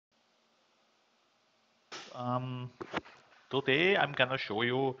Um, Today I'm gonna show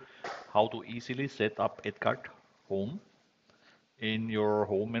you how to easily set up AdGuard Home in your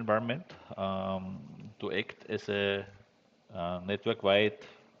home environment to act as a network-wide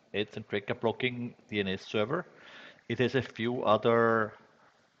ads and tracker blocking DNS server. It has a few other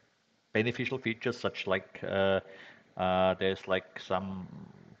beneficial features such like there's like some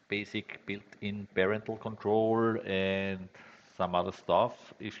basic built-in parental control and some other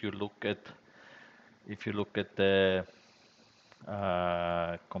stuff. If you look at the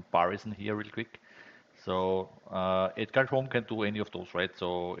comparison here real quick. So AdGuard Home can do any of those, right?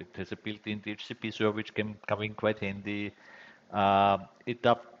 So it has a built-in DHCP server which can come in quite handy. It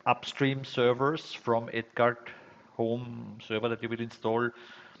upstream servers from AdGuard Home server that you will install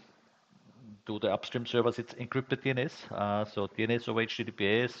to the upstream servers. It's encrypted DNS, so DNS over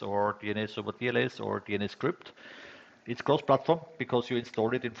HTTPS or DNS over TLS or DNS script. It's cross-platform because you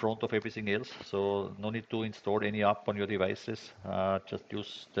install it in front of everything else, so no need to install any app on your devices. Just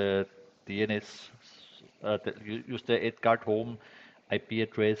use the DNS, use the AdGuard Home IP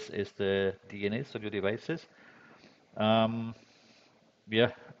address as the DNS on your devices. Um,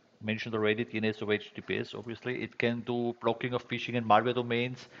 yeah, mentioned already DNS over HTTPS. Obviously, it can do blocking of phishing and malware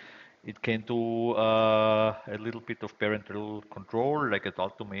domains. It can do a little bit of parental control, like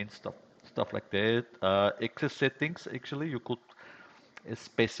adult domain stuff like that. Access settings, actually, you could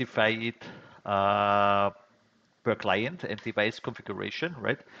specify it per client and device configuration,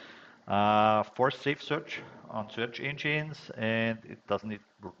 right? For safe search on search engines, and it doesn't need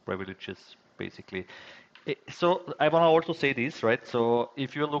root privileges, basically. So I want to also say this, right? So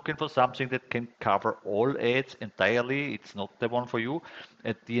if you're looking for something that can cover all ads entirely, it's not the one for you.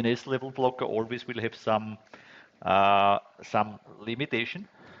 A DNS level blocker always will have some limitation,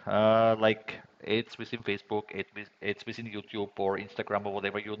 like ads within Facebook, ads within YouTube or Instagram or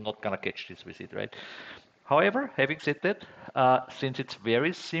whatever. You're not gonna catch this with it, right? However, having said that, since it's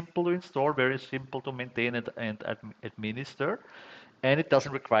very simple to install, very simple to maintain and administer, and it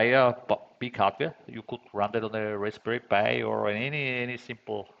doesn't require big hardware, you could run that on a Raspberry Pi or on any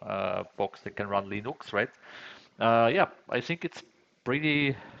simple box that can run Linux, right? Yeah, I think it's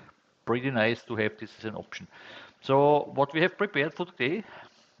pretty nice to have this as an option. So what we have prepared for today,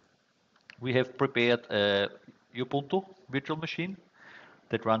 we have prepared a Ubuntu virtual machine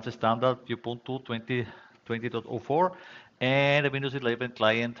that runs a standard Ubuntu 20.04 and a Windows 11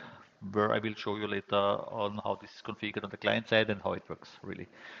 client where I will show you later on how this is configured on the client side and how it works really.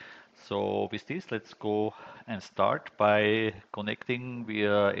 So with this, let's go and start by connecting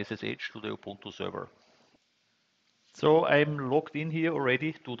via SSH to the Ubuntu server. So I'm logged in here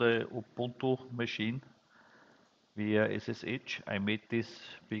already to the Ubuntu machine via SSH. I made this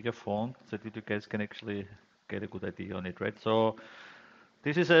bigger font so that you guys can actually get a good idea on it, right? So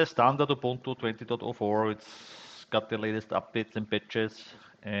this is a standard Ubuntu 20.04. It's got the latest updates and patches,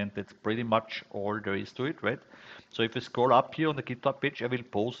 and that's pretty much all there is to it, right? So if you scroll up here on the GitHub page, I will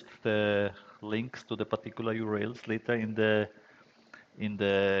post the links to the particular URLs later in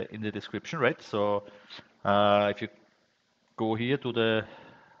the description, right? So if you go here to the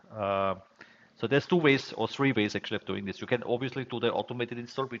uh, so there's two ways or three ways actually of doing this. You can obviously do the automated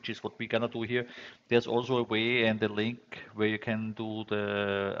install, which is what we're gonna do here. There's also a way and a link where you can do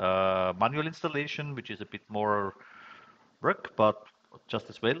the manual installation, which is a bit more work, but just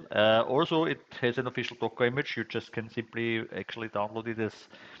as well. Also, it has an official Docker image. You just can simply actually download it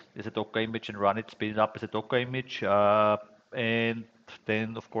as a Docker image and run it, spin it up as a Docker image. And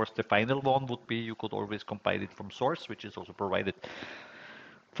then, of course, the final one would be you could always compile it from source, which is also provided.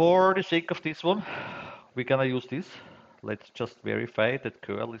 For the sake of this one, we're gonna use this. Let's just verify that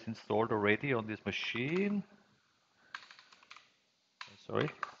curl is installed already on this machine. Sorry.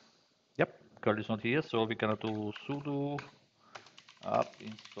 Yep, curl is not here, so we're gonna do sudo apt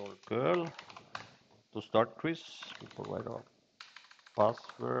install curl. To start, Chris, we provide our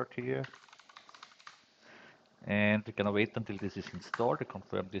password here. And we're gonna wait until this is installed to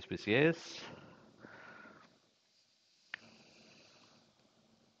confirm this with yes.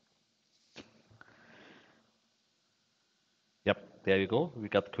 Yep, there you go. We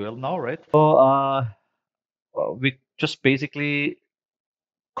got curl now, right? So we just basically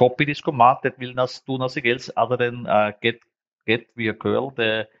copy this command that will not do nothing else other than get via curl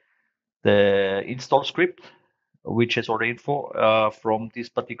the install script, which has already info from this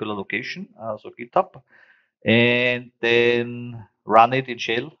particular location, so GitHub, and then run it in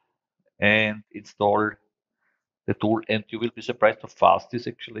shell and install the tool, and you will be surprised how fast this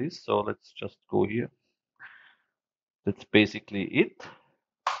actually is. So let's just go here. That's basically it.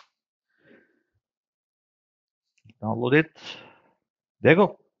 Download it. There you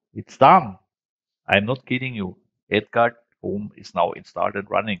go. It's done. I'm not kidding you. AdGuard Home is now installed and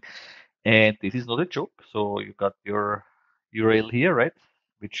running. And this is not a joke. So you got your URL here, right?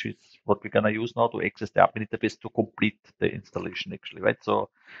 Which is what we're gonna use now to access the admin interface to complete the installation actually, right? So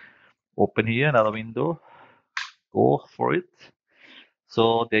open here another window, go for it.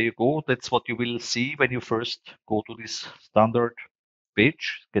 So there you go. That's what you will see when you first go to this standard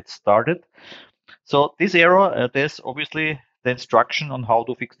page, get started. So this error, there's obviously the instruction on how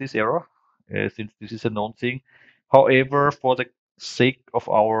to fix this error, since this is a known thing. However, for the sake of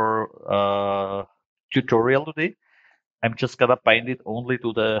our tutorial today, I'm just gonna bind it only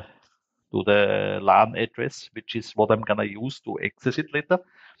to the LAN address, which is what I'm gonna use to access it later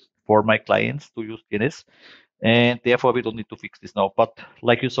for my clients to use DNS. And therefore, we don't need to fix this now. But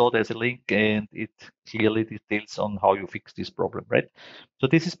like you saw, there's a link and it clearly details on how you fix this problem, right? So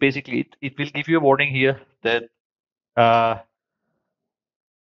this is basically it. It will give you a warning here that uh,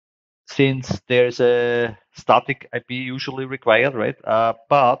 since there's a static IP usually required, right?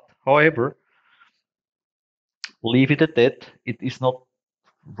 But however, leave it at that. It is not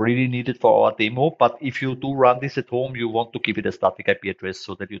really needed for our demo, but if you do run this at home, you want to give it a static IP address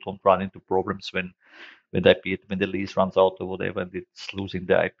so that you don't run into problems when the lease runs out or whatever and it's losing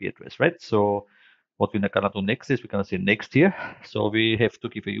the IP address, right? So what we're gonna do next is we're gonna say next here. So we have to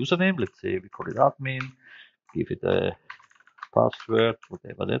give a username. Let's say we call it admin, give it a password,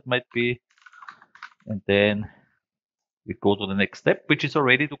 whatever that might be, and then we go to the next step, which is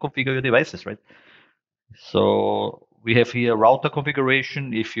already to configure your devices, right? So we have here router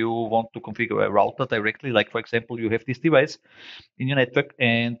configuration. If you want to configure a router directly, like for example, you have this device in your network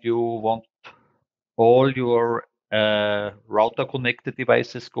and you want all your router connected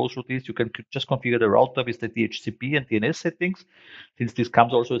devices go through this. You can just configure the router with the DHCP and DNS settings, since this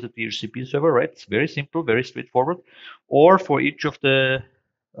comes also as a DHCP server, right? It's very simple, very straightforward. Or for each of the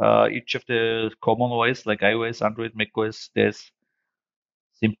common OS like iOS, Android, macOS, there's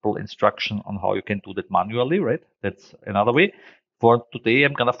simple instruction on how you can do that manually, right? That's another way. For today,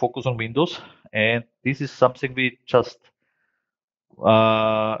 I'm gonna focus on Windows, and this is something we just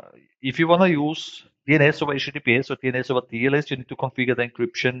uh, if you want to use DNS over HTTPS or DNS over TLS, you need to configure the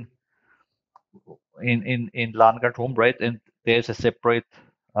encryption in LANguard Home, right? And there's a separate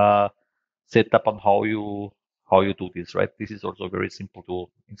uh, setup on how you do this, right? This is also very simple to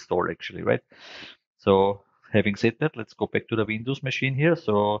install, actually, right? So having said that, let's go back to the Windows machine here.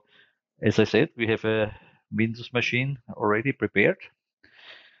 So as I said, we have a Windows machine already prepared.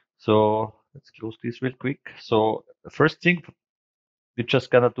 So let's close this real quick. So the first thing we're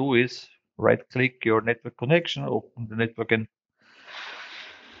just gonna do is right click your network connection, open the network and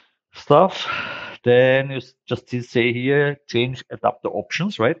stuff. Then you just say here, change adapter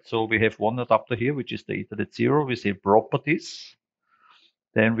options, right? So we have one adapter here, which is the Ethernet 0. We say properties.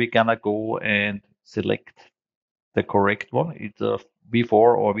 Then we're gonna go and select the correct one, either V4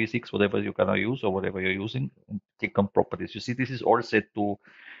 or V6, whatever you're gonna use or whatever you're using, and click on properties. You see, this is all set to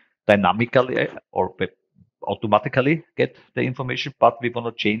dynamically or automatically get the information, but we want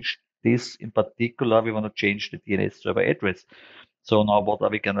to change this in particular. We want to change the DNS server address. So now what are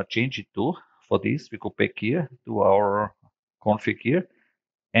we going to change it to? For this, we go back here to our config here,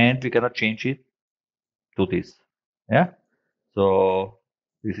 and we're going to change it to this. Yeah. So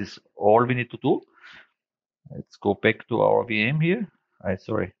this is all we need to do. Let's go back to our VM here.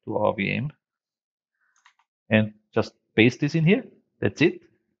 Sorry, to our VM, and just paste this in here. That's it.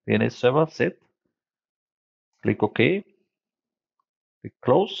 DNS server set. Click OK. Click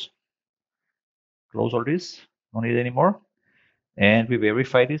close. Close all this. No need anymore. And we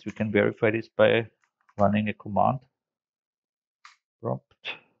verify this. We can verify this by running a command prompt.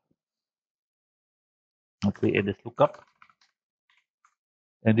 Okay, ls lookup.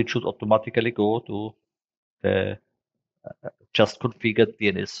 And it should automatically go to the just configured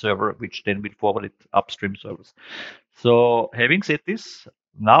DNS server, which then will forward it upstream servers. So having said this,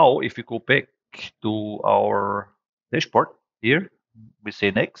 now if we go back to our dashboard here, we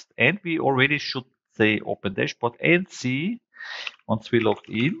say next, and we already should say open dashboard and see once we logged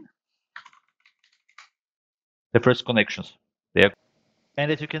in the first connections. There. And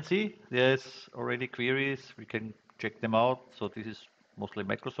as you can see, there's already queries. We can check them out. So this is mostly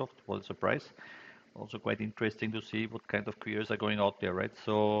Microsoft. What a surprise. Also quite interesting to see what kind of queries are going out there, right?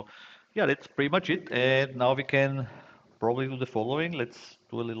 So yeah, that's pretty much it. And now we can probably do the following. Let's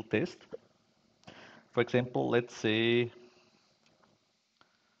do a little test. For example, let's say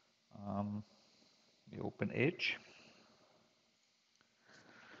um, we open Edge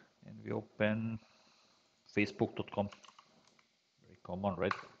and we open facebook.com. Very common,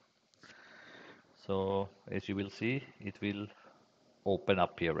 right? So as you will see, it will open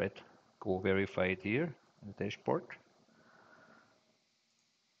up here, right? go verify it here in the dashboard.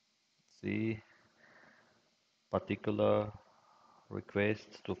 See particular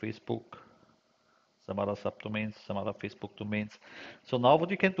requests to Facebook, some other subdomains, some other Facebook domains. So now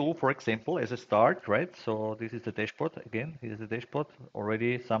what you can do, for example, as a start, right? So this is the dashboard. Again, here's the dashboard.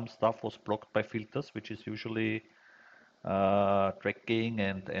 Already some stuff was blocked by filters, which is usually tracking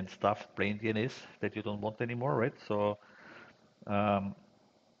and stuff, plain DNS that you don't want anymore, right? So um,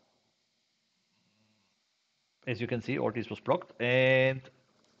 as you can see, all this was blocked, and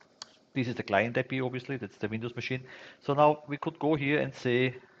this is the client IP, obviously, that's the Windows machine. So now we could go here and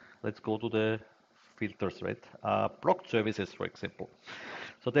say, let's go to the filters, right? Blocked services, for example.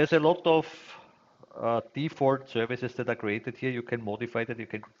 So there's a lot of default services that are created here. You can modify that, you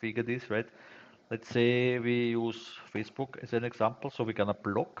can configure this, right? Let's say we use Facebook as an example. So we're gonna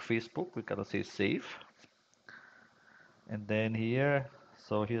block Facebook, we're gonna say save. And then here,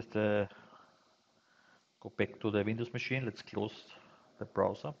 so here's the, go back to the Windows machine. Let's close the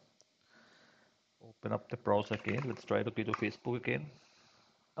browser. Open up the browser again. Let's try to be to Facebook again.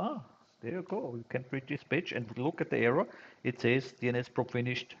 Ah, there you go. You can read this page and look at the error. It says DNS prop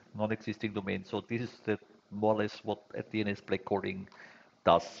finished, non-existing domain. So this is the more or less what a DNS blackcoding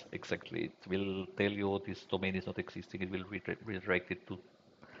does exactly. It will tell you this domain is not existing. It will redirect it to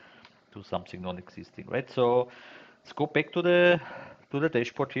something non-existing, right? So let's go back to the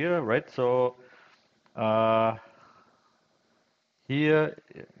dashboard here, right? So uh, here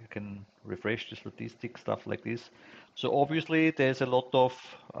you can refresh the statistics, stuff like this. So obviously there's a lot of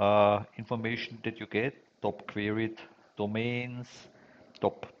information that you get, top queried domains,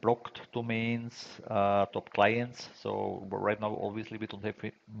 top blocked domains, top clients. So right now obviously we don't have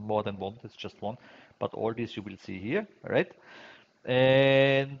more than one, it's just one, but all this you will see here, right?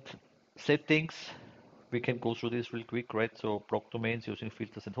 And settings, we can go through this real quick, right? So block domains using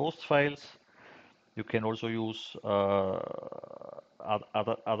filters and host files. You can also use other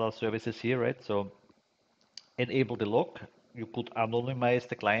services here, right? So enable the log. You could anonymize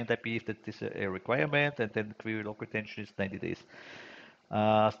the client IP if that is a requirement, and then query log retention is 90 days.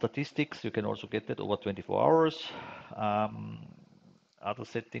 Statistics, you can also get that over 24 hours. Um, Other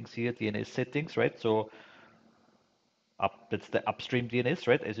settings here, DNS settings, right? So that's the upstream DNS,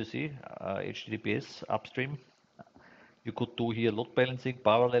 right? As you see, HTTPS upstream. You could do here load balancing,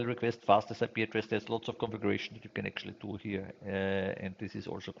 parallel request, fastest IP address. There's lots of configuration that you can actually do here, and this is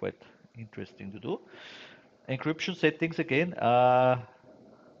also quite interesting to do. Encryption settings again.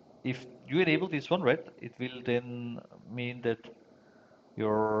 If you enable this one, right, it will then mean that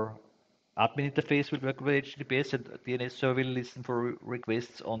your admin interface will work over HTTPS and DNS server will listen for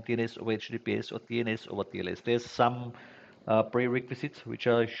requests on DNS over HTTPS or DNS over TLS. There's some prerequisites which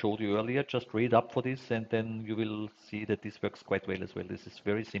I showed you earlier. Just read up for this and then you will see that this works quite well as well. This is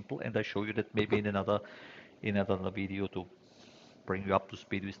very simple and I show you that maybe in another video to bring you up to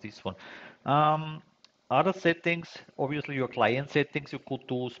speed with this one. Um, Other settings, obviously your client settings, you could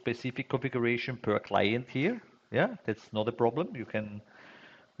do specific configuration per client here. Yeah, that's not a problem. You can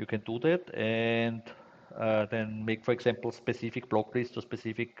do that and then make, for example, specific block lists or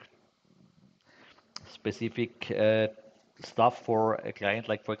specific stuff for a client,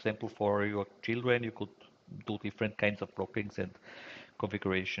 like for example for your children, you could do different kinds of blockings and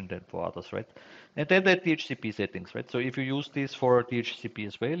configuration than for others, right? And then the DHCP settings, right? So if you use this for DHCP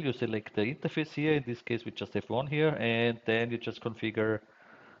as well, you select the interface here. In this case, we just have one here, and then you just configure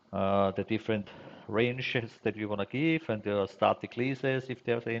the different ranges that you want to give and the static leases if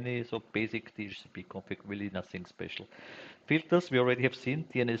there's any. So basic DHCP config, really nothing special. Filters, we already have seen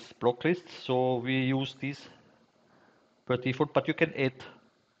DNS block lists, so we use these per default, but you can add,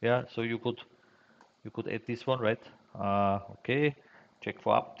 yeah, so you could add this one, right? Okay, check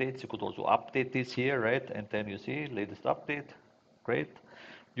for updates. You could also update this here, right? And then you see latest update, great.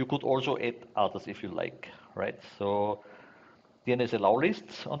 You could also add others if you like, right? So DNS allow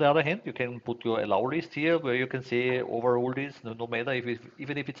lists, on the other hand, you can put your allow list here where you can say overrule this, no matter if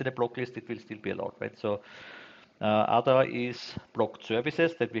even if it's in a block list, it will still be allowed, right? So other is blocked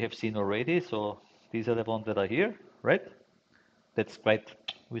services that we have seen already. So these are the ones that are here, right? That's quite,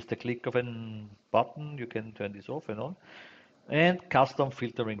 with the click of a button, you can turn this off and on. And custom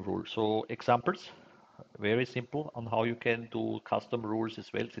filtering rules. So examples, very simple on how you can do custom rules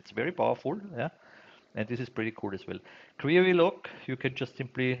as well. It's very powerful, yeah. And this is pretty cool as well. Query log, you can just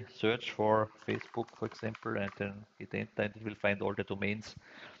simply search for Facebook, for example, and then hit enter, and it will find all the domains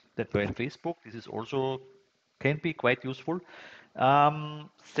that were in Facebook. This is also can be quite useful.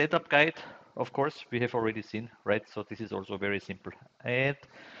 Setup guide, of course, we have already seen, right? So this is also very simple. And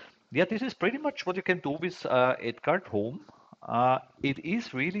yeah, this is pretty much what you can do with AdGuard Home. It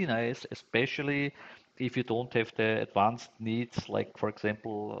is really nice, especially if you don't have the advanced needs. Like, for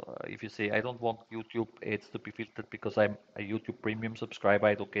example, if you say, I don't want YouTube ads to be filtered because I'm a YouTube premium subscriber,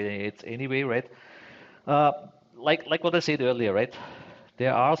 I don't get any ads anyway, right? Uh, like what I said earlier, right?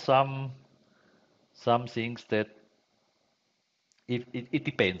 There are some things that it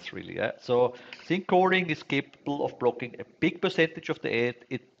depends really. So sync coding is capable of blocking a big percentage of the ad.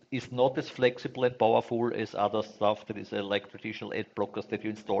 It is not as flexible and powerful as other stuff that is like traditional ad blockers that you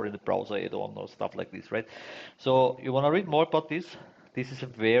install in the browser add-on or stuff like this, right? So you want to read more about this? This is a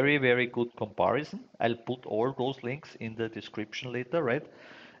very, very good comparison. I'll put all those links in the description later, right?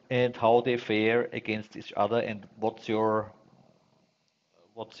 And how they fare against each other and what's your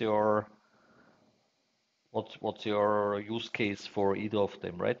what's your use case for either of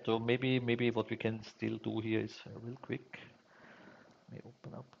them, right? So maybe what we can still do here is real quick. Let me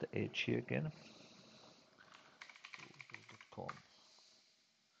open up the Edge here again. Google.com.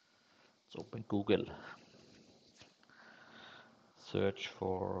 Let's open Google. Search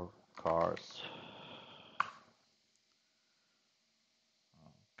for cars.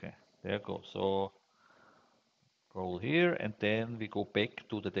 Okay, there you go. So scroll here, and then we go back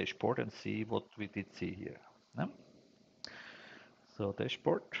to the dashboard and see what we did see here. Yeah? So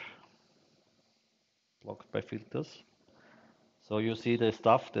dashboard, blocked by filters. So you see the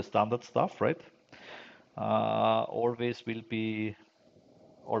stuff, the standard stuff, right? Always will be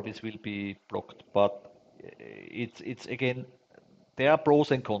blocked. But it's again, there are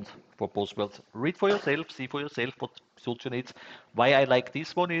pros and cons for both worlds. Read for yourself, see for yourself what suits your needs. Why I like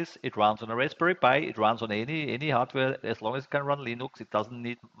this one is it runs on a Raspberry Pi, it runs on any hardware as long as it can run Linux. It doesn't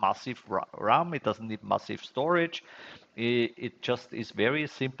need massive RAM, it doesn't need massive storage. It just is very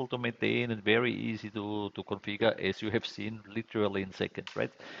simple to maintain and very easy to configure, as you have seen literally in seconds,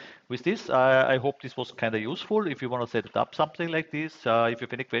 right? With this, I hope this was kind of useful. If you want to set it up something like this, if you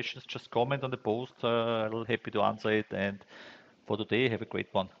have any questions, just comment on the post. I'll happy to answer it. And for today, have a great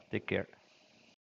one. Take care.